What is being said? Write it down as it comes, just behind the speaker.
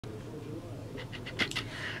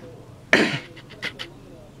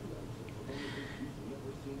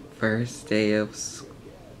First day of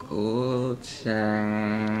school, child.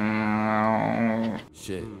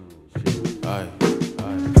 Shit. Aye.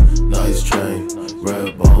 Nice chain,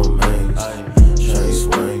 red bone mains. Chain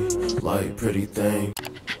swing, like pretty thing.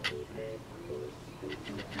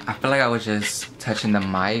 I feel like I was just touching the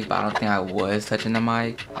mic, but I don't think I was touching the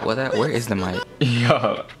mic. Where is the mic?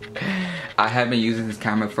 Yo, I have been using this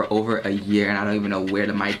camera for over a year and I don't even know where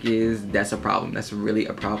the mic is. That's a problem. That's really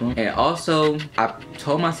a problem. And also, I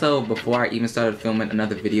told myself before I even started filming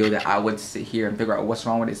another video that I would sit here and figure out what's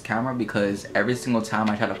wrong with this camera, because every single time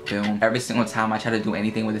I try to film, every single time I try to do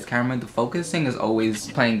anything with this camera, the focusing is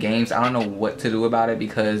always playing games. I don't know what to do about it,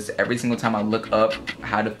 because every single time I look up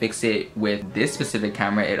how to fix it with this specific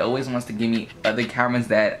camera, it always wants to give me other cameras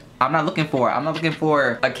that I'm not looking for. I'm not looking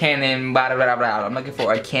for a Canon blah blah blah blah. I'm looking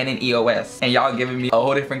for a Canon EOS, and y'all giving me a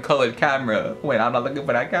whole different colored camera when I'm not looking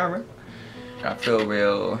for that camera. I feel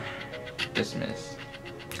real dismissed.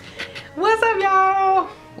 What's up, y'all?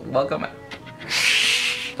 Welcome.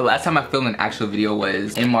 The last time I filmed an actual video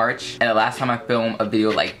was in March, and the last time I filmed a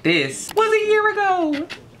video like this was a year ago.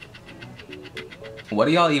 What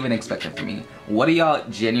are y'all even expecting from me? What are y'all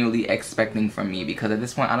genuinely expecting from me? Because at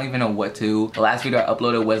this point, I don't even know what to. The last video I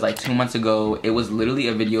uploaded was like 2 months ago. It was literally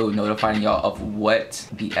a video notifying y'all of what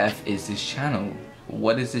the F is this channel.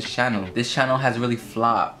 What is this channel? This channel has really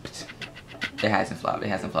flopped. It hasn't flopped, it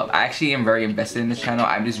hasn't flopped. I actually am very invested in this channel.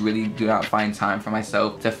 I just really do not find time for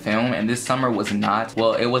myself to film, and this summer was not,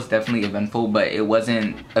 well, it was definitely eventful, but it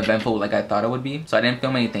wasn't eventful like I thought it would be. So I didn't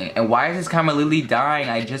film anything. And why is this camera literally dying?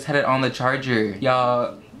 I just had it on the charger.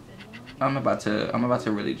 Y'all, I'm about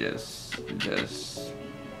to really just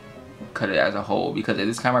cut it as a whole, because if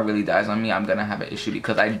this camera really dies on me, I'm gonna have an issue,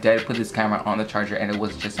 because I did put this camera on the charger and it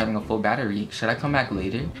was just having a full battery. Should I come back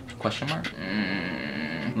later? Question mark?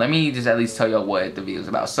 Let me just at least tell y'all what the video is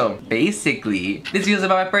about. So basically, this video is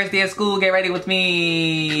about my first day of school. Get ready with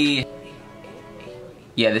me.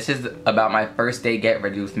 Yeah, this is about my first day, get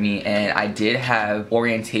ready with me. And I did have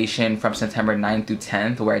orientation from September 9th through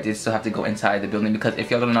 10th, where I did still have to go inside the building, because if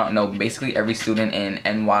y'all do not know, basically every student in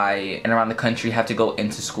NY and around the country have to go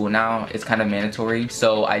into school now. It's kind of mandatory.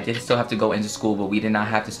 So I did still have to go into school, but we did not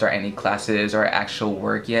have to start any classes or actual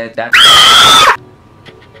work yet.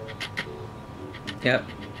 Yep.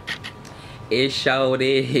 It sure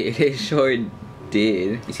did. It sure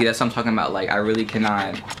did. You see, that's what I'm talking about. Like, I really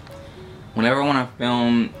cannot. Whenever I want to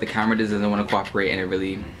film, the camera just doesn't want to cooperate, and it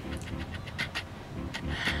really.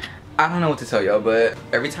 I don't know what to tell y'all, but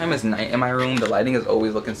every time it's night in my room, the lighting is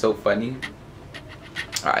always looking so funny.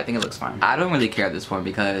 Alright, I think it looks fine. I don't really care at this point,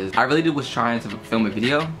 because I really was trying to film a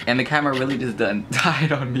video, and the camera really just done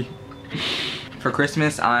died on me. For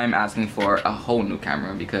Christmas, I'm asking for a whole new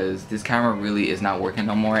camera, because this camera really is not working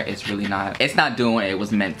no more. It's really not. It's not doing what it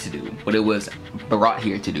was meant to do, what it was brought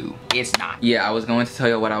here to do. It's not. Yeah, I was going to tell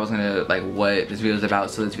you what I was gonna, like, what this video is about.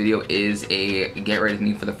 So this video is a get ready with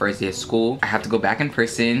me for the first day of school. I have to go back in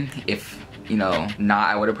person. If you know, not,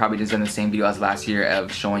 I would have probably just done the same video as last year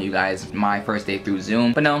of showing you guys my first day through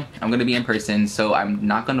Zoom. But no, I'm gonna be in person, so I'm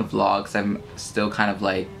not gonna vlog, because I'm still kind of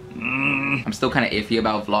like, I'm still kind of iffy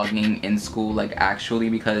about vlogging in school, like actually,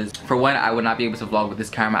 because for one, I would not be able to vlog with this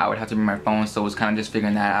camera. I would have to bring my phone, so it's kind of just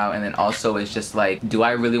figuring that out. And then also, it's just like, do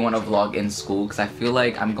I really want to vlog in school? Because I feel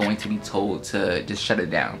like I'm going to be told to just shut it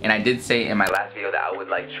down. And I did say in my last video that I would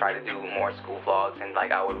like try to do more school vlogs, and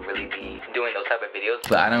like I would really be doing those type of videos.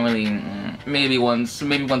 But I don't really, maybe once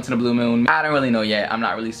in a blue moon. I don't really know yet. I'm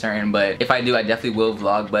not really certain, but if I do, I definitely will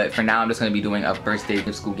vlog. But for now, I'm just gonna be doing a first day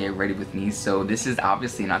of school get ready with me. So this is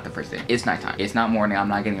obviously not the first day. It's nighttime. It's not morning. I'm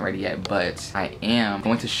not getting ready yet, but I am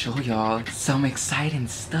going to show y'all some exciting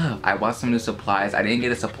stuff. I bought some new supplies. I didn't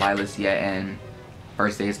get a supply list yet, and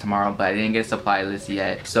first day is tomorrow, but I didn't get a supply list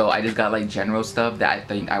yet. So I just got like general stuff that I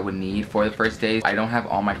think I would need for the first day. I don't have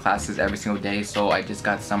all my classes every single day, so I just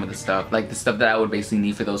got some of the stuff. Like the stuff that I would basically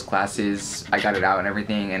need for those classes, I got it out and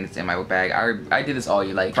everything, and it's in my book bag. I did this all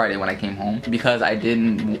year, like Friday when I came home, because I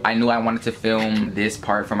knew I wanted to film this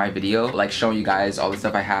part for my video, like showing you guys all the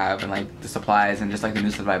stuff I have and like the supplies and just like the new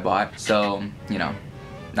stuff I bought. So, you know,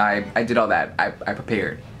 I did all that. I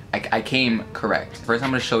prepared. I came correct. First, I'm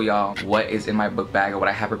gonna show y'all what is in my book bag, or what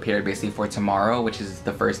I have prepared basically for tomorrow, which is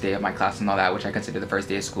the first day of my class and all that, which I consider the first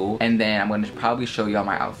day of school. And then I'm gonna probably show y'all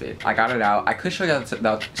my outfit. I got it out. I could show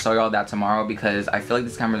y'all that tomorrow, because I feel like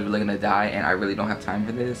this camera is really gonna die, and I really don't have time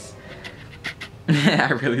for this. I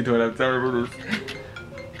really don't have time for this.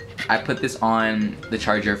 I put this on the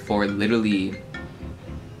charger for literally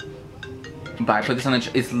But I put this on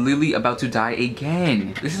the, it's literally about to die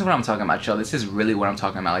again. This is what I'm talking about, y'all. This is really what I'm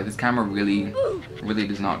talking about. Like, this camera really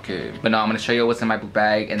does not care. But no, I'm gonna show you what's in my book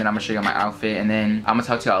bag, and then I'm gonna show you my outfit, and then I'm gonna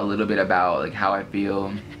talk to y'all a little bit about like how I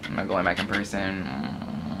feel. I'm not going back in person.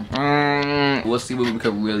 We'll see what we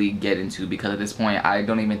could really get into, because at this point, I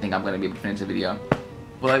don't even think I'm gonna be able to finish the video.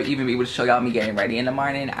 Will I even be able to show y'all me getting ready in the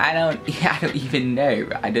morning? I don't even know.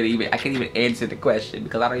 I can't even answer the question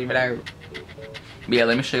because I don't even know. But yeah,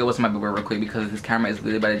 let me show you what's in my book bag real quick, because this camera is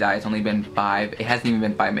literally about to die. It's only been it hasn't even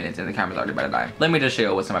been 5 minutes and the camera's already about to die. Let me just show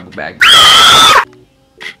you what's in my book bag.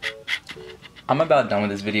 I'm about done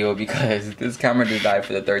with this video because this camera just died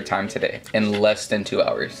for the 3rd time today in less than 2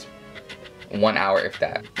 hours. 1 hour if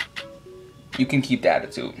that. You can keep the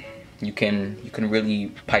attitude. You can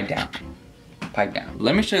really pipe down. Pipe down.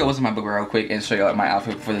 Let me show you what's in my book real quick and show you my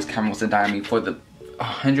outfit before this camera was to die on me for the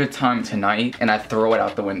 100th time tonight and I throw it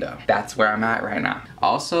out the window. That's where I'm at right now.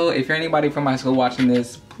 Also, if you're anybody from my school watching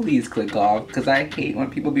this, please click off, because I hate when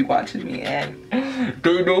people be watching me and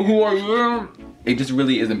they know who I am. It just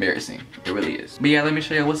really is embarrassing. It really is. But yeah, let me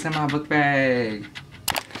show you what's in my book bag.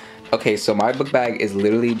 Okay, so my book bag is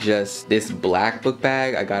literally just this black book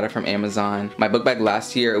bag. I got it from Amazon. My book bag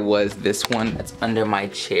last year was this one that's under my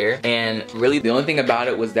chair. And really the only thing about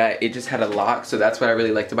it was that it just had a lock. So that's what I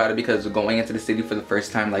really liked about it, because going into the city for the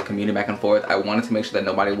first time, like commuting back and forth, I wanted to make sure that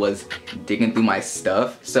nobody was digging through my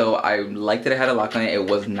stuff. So I liked that it had a lock on it. It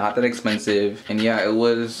was not that expensive. And yeah, it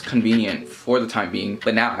was convenient for the time being.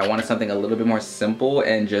 But now I wanted something a little bit more simple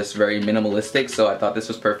and just very minimalistic. So I thought this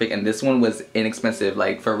was perfect. And this one was inexpensive,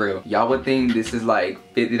 like for real. Y'all would think this is like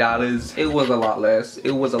 $50. It was a lot less.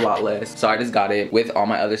 It was a lot less. So I just got it with all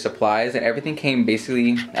my other supplies, and everything came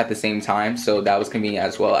basically at the same time. So that was convenient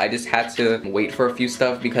as well. I just had to wait for a few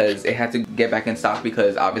stuff because it had to get back in stock,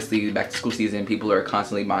 because obviously back to school season, people are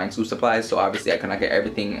constantly buying school supplies. So obviously I could not get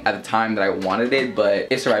everything at the time that I wanted it, but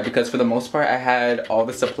it's alright, because for the most part I had all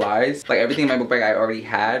the supplies. Like everything in my book bag I already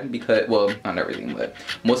had, because, well, not everything, but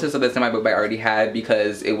most of the stuff that's in my book bag I already had,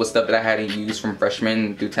 because it was stuff that I hadn't used from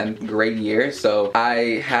freshman through 10th grade year. So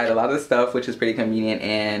I had a lot of stuff, which is pretty convenient,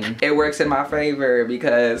 and it works in my favor,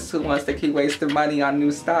 because who wants to keep wasting money on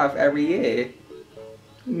new stuff every year?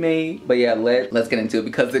 Me. But yeah, let's get into it,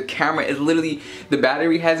 because the camera is literally, the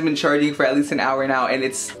battery has been charging for at least an hour now, and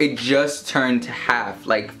it just turned to half,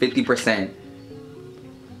 like 50%.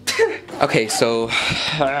 Okay, so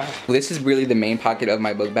this is really the main pocket of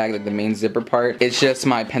my book bag, like the main zipper part. It's just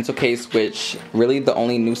my pencil case, which really the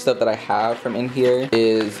only new stuff that I have from in here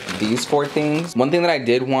is these 4 things. One thing that I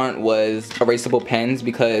did want was erasable pens,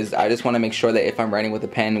 because I just want to make sure that if I'm writing with a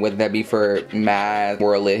pen, whether that be for math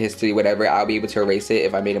or lit history, whatever, I'll be able to erase it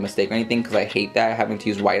if I made a mistake or anything, because I hate that, having to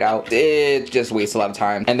use whiteout. It just wastes a lot of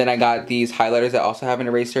time. And then I got these highlighters that also have an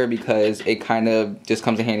eraser, because it kind of just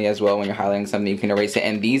comes in handy as well when you're highlighting something, you can erase it.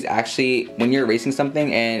 And these actually, when you're erasing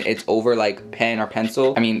something and it's over like pen or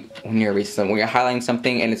pencil, I mean, when you're highlighting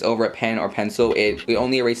something and it's over a pen or pencil, it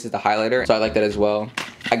only erases the highlighter. So I like that as well.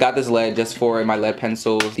 I got this lead just for my lead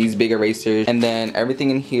pencils, these big erasers, and then everything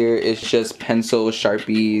in here is just pencils,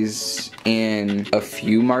 Sharpies, and a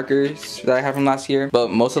few markers that I have from last year.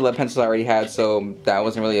 But most of the lead pencils I already had, so that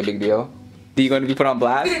wasn't really a big deal. Are you going to be put on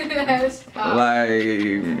blast? Like,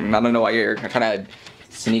 I don't know why you're trying to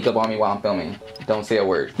sneak up on me while I'm filming. Don't say a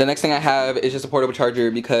word. The next thing I have is just a portable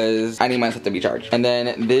charger, because I need my stuff to be charged. And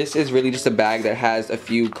then this is really just a bag that has a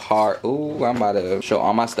few cards. Oh, I'm about to show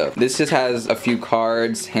all my stuff. This just has a few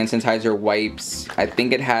cards, hand sanitizer, wipes. I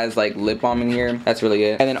think it has like lip balm in here. That's really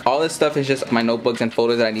it. And then all this stuff is just my notebooks and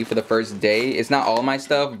folders that I need for the first day. It's not all of my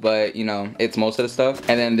stuff, but you know, it's most of the stuff.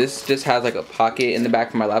 And then this just has like a pocket in the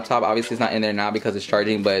back for my laptop. Obviously it's not in there now because it's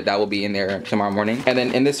charging, but that will be in there tomorrow morning. And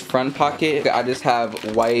then in this front pocket, I just have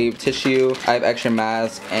wipe, tissue, I have extra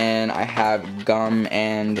mask, and I have gum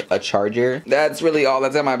and a charger. That's really all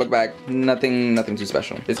that's in my book bag. Nothing too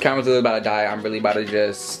special. This camera's really about to die. I'm really about to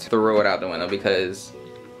just throw it out the window, because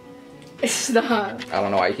stop. I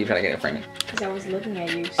don't know why you keep trying to get it framed. Because I was looking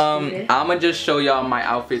at you, I'm gonna just show y'all my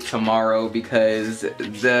outfit tomorrow, because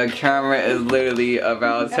the camera is literally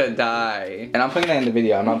about to die. And I'm putting that in the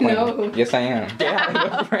video. I'm not playing. No. Yes, I am.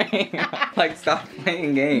 Yeah, like, stop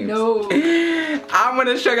playing games. No. I'm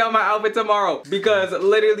gonna show y'all my outfit tomorrow, because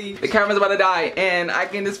literally the camera's about to die, and I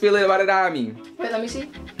can just feel it about to die on me. Wait, let me see.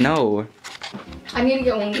 No. I need to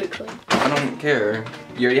get one good clip. I don't care.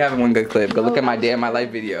 You already have one good clip. Go look at my day in my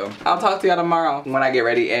life video. I'll talk to y'all tomorrow when I get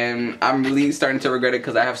ready, and I'm really starting to regret it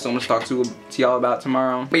because I have so much to talk to y'all about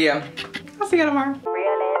tomorrow. But yeah, I'll see y'all tomorrow.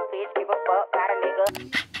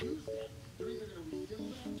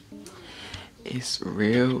 It's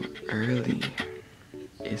real early.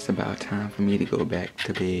 It's about time for me to go back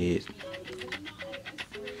to bed.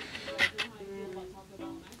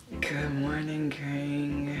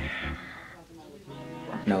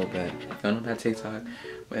 No, but don't know that TikTok.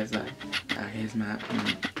 Where's that? Here's my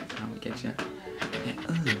I'll get you.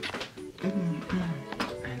 And,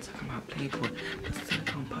 I ain't talking about Playboy. The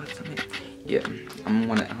silicone parts of it. Yeah,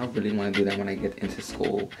 I really wanna do that when I get into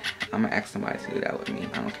school. I'm gonna ask somebody to do that with me.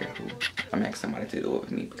 I don't care who. I'm gonna ask somebody to do it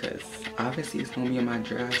with me because obviously it's gonna be in my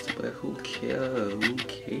dress, but who cares? Who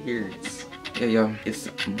cares? Yeah, yo, it's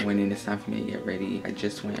morning. It's time for me to get ready. I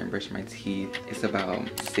just went and brushed my teeth. It's about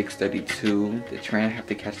 6:32. The train I have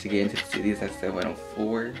to catch to get into the city is at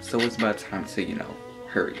 7:04. So it's about time to, you know,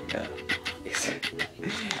 hurry up.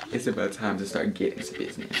 It's about time to start getting to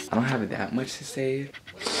business. I don't have that much to say.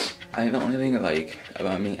 I think the only thing like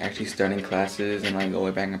about me actually starting classes and like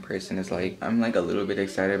going back in person is like I'm like a little bit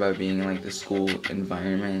excited about being in like the school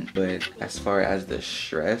environment, but as far as the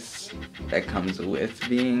stress that comes with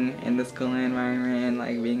being in the school environment,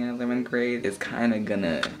 like being in 11th grade, it's kind of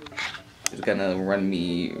gonna run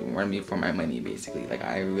me for my money basically. Like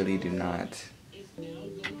I'm really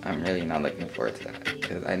not looking forward to that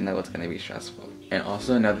because I know it's gonna be stressful. And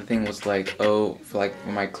also another thing was like, for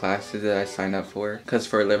my classes that I signed up for, because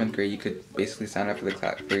for 11th grade you could basically sign up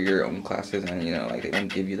for your own classes, and you know, like they don't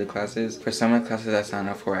give you the classes. For some of the classes I signed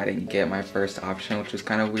up for, I didn't get my first option, which was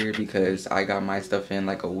kind of weird because I got my stuff in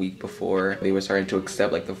like a week before they were starting to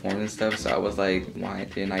accept like the forms and stuff. So I was like, why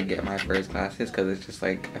didn't I get my first classes? Because it's just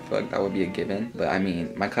like I feel like that would be a given. But I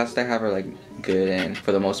mean, my classes I have are like good, and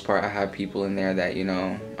for the most part I have people in there that, you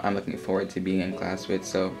know, I'm looking forward to being in class with.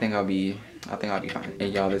 So I think I'll be fine.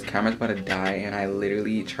 And y'all, this camera's about to die and I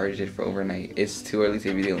literally charged it for overnight. It's too early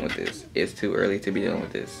to be dealing with this. It's too early to be dealing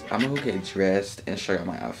with this. I'm gonna go get dressed and show you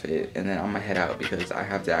my outfit, and then I'm gonna head out because I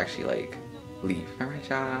have to actually like leave. All right,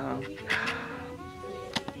 y'all.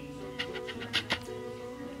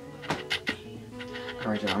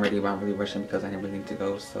 Alright, y'all, I'm ready, but I'm really rushing because I didn't really need to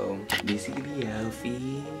go. So this is the outfit.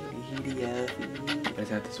 I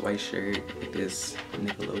just have this white shirt with this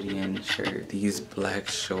Nickelodeon shirt, these black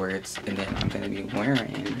shorts, and then I'm gonna be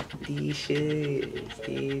wearing these shirts.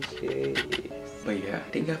 But yeah,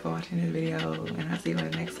 thank you for watching this video, and I'll see you in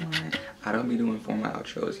the next one. I don't be doing formal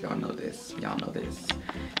outros, y'all know this.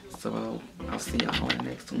 So I'll see y'all in the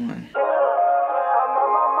next one.